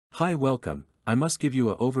Hi, welcome. I must give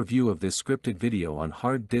you an overview of this scripted video on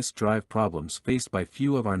hard disk drive problems faced by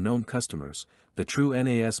few of our known customers. The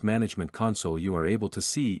TrueNAS management console you are able to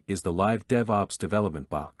see is the live DevOps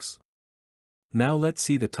development box. Now let's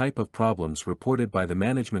see the type of problems reported by the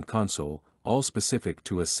management console, all specific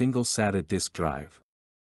to a single SATA disk drive.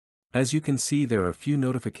 As you can see, there are few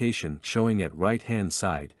notifications showing at right-hand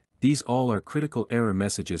side. These all are critical error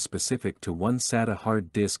messages specific to one SATA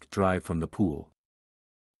hard disk drive from the pool.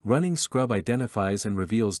 Running scrub identifies and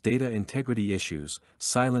reveals data integrity issues,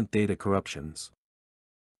 silent data corruptions.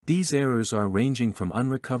 These errors are ranging from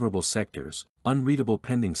unrecoverable sectors, unreadable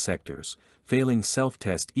pending sectors, failing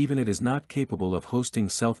self-test even it is not capable of hosting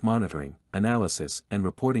self-monitoring, analysis and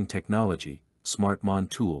reporting technology, SmartMon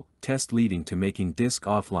tool, test leading to making disk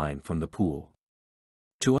offline from the pool.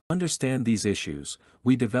 To understand these issues,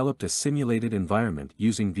 we developed a simulated environment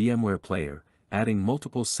using VMware Player, adding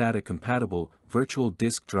multiple SATA-compatible virtual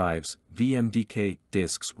disk drives, VMDK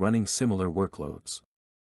disks running similar workloads.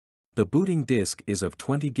 The booting disk is of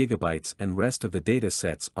 20 GB and rest of the data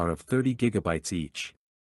sets are of 30 GB each.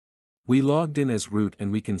 We logged in as root and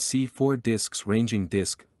we can see 4 disks ranging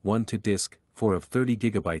disk 1 to disk 4 of 30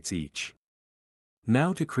 GB each.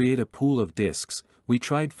 Now to create a pool of disks, we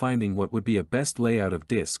tried finding what would be a best layout of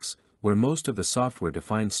disks, where most of the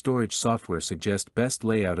software-defined storage software suggest best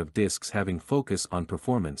layout of disks having focus on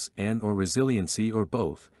performance and/or resiliency or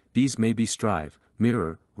both. These may be Strive,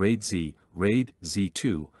 Mirror, RAID Z, RAID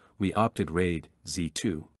Z2. We opted RAID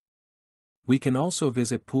Z2. We can also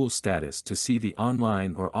visit pool status to see the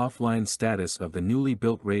online or offline status of the newly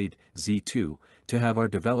built RAID Z2. To have our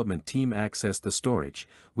development team access the storage,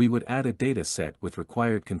 we would add a data set with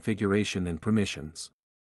required configuration and permissions.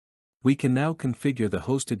 We can now configure the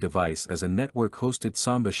hosted device as a network-hosted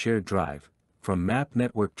Samba shared drive, from map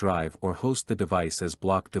network drive or host the device as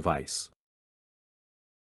block device.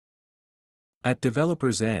 At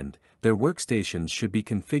developer's end, their workstations should be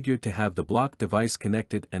configured to have the block device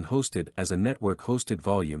connected and hosted as a network-hosted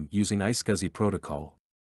volume using iSCSI protocol.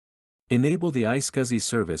 Enable the iSCSI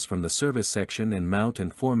service from the service section and mount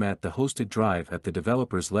and format the hosted drive at the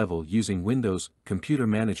developer's level using Windows Computer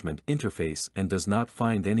Management Interface and does not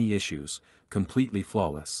find any issues, completely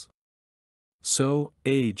flawless. So,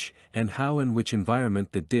 age, and how and which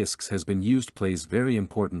environment the disks has been used plays very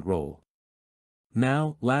important role.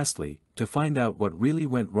 Now, lastly, to find out what really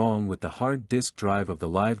went wrong with the hard disk drive of the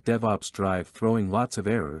live DevOps drive throwing lots of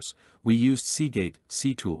errors, we used Seagate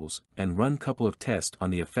SeaTools and run couple of tests on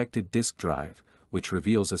the affected disk drive, which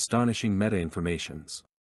reveals astonishing meta-informations.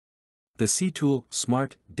 The SeaTool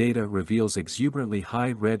SMART data reveals exuberantly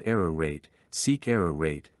high read error rate, seek error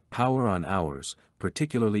rate, power on hours,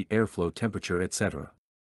 particularly airflow temperature etc.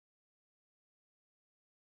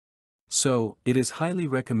 So, it is highly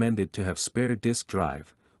recommended to have spare disk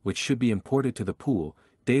drive, which should be imported to the pool,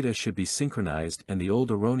 data should be synchronized and the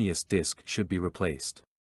old erroneous disk should be replaced.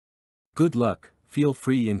 Good luck, feel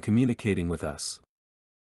free in communicating with us.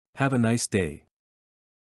 Have a nice day.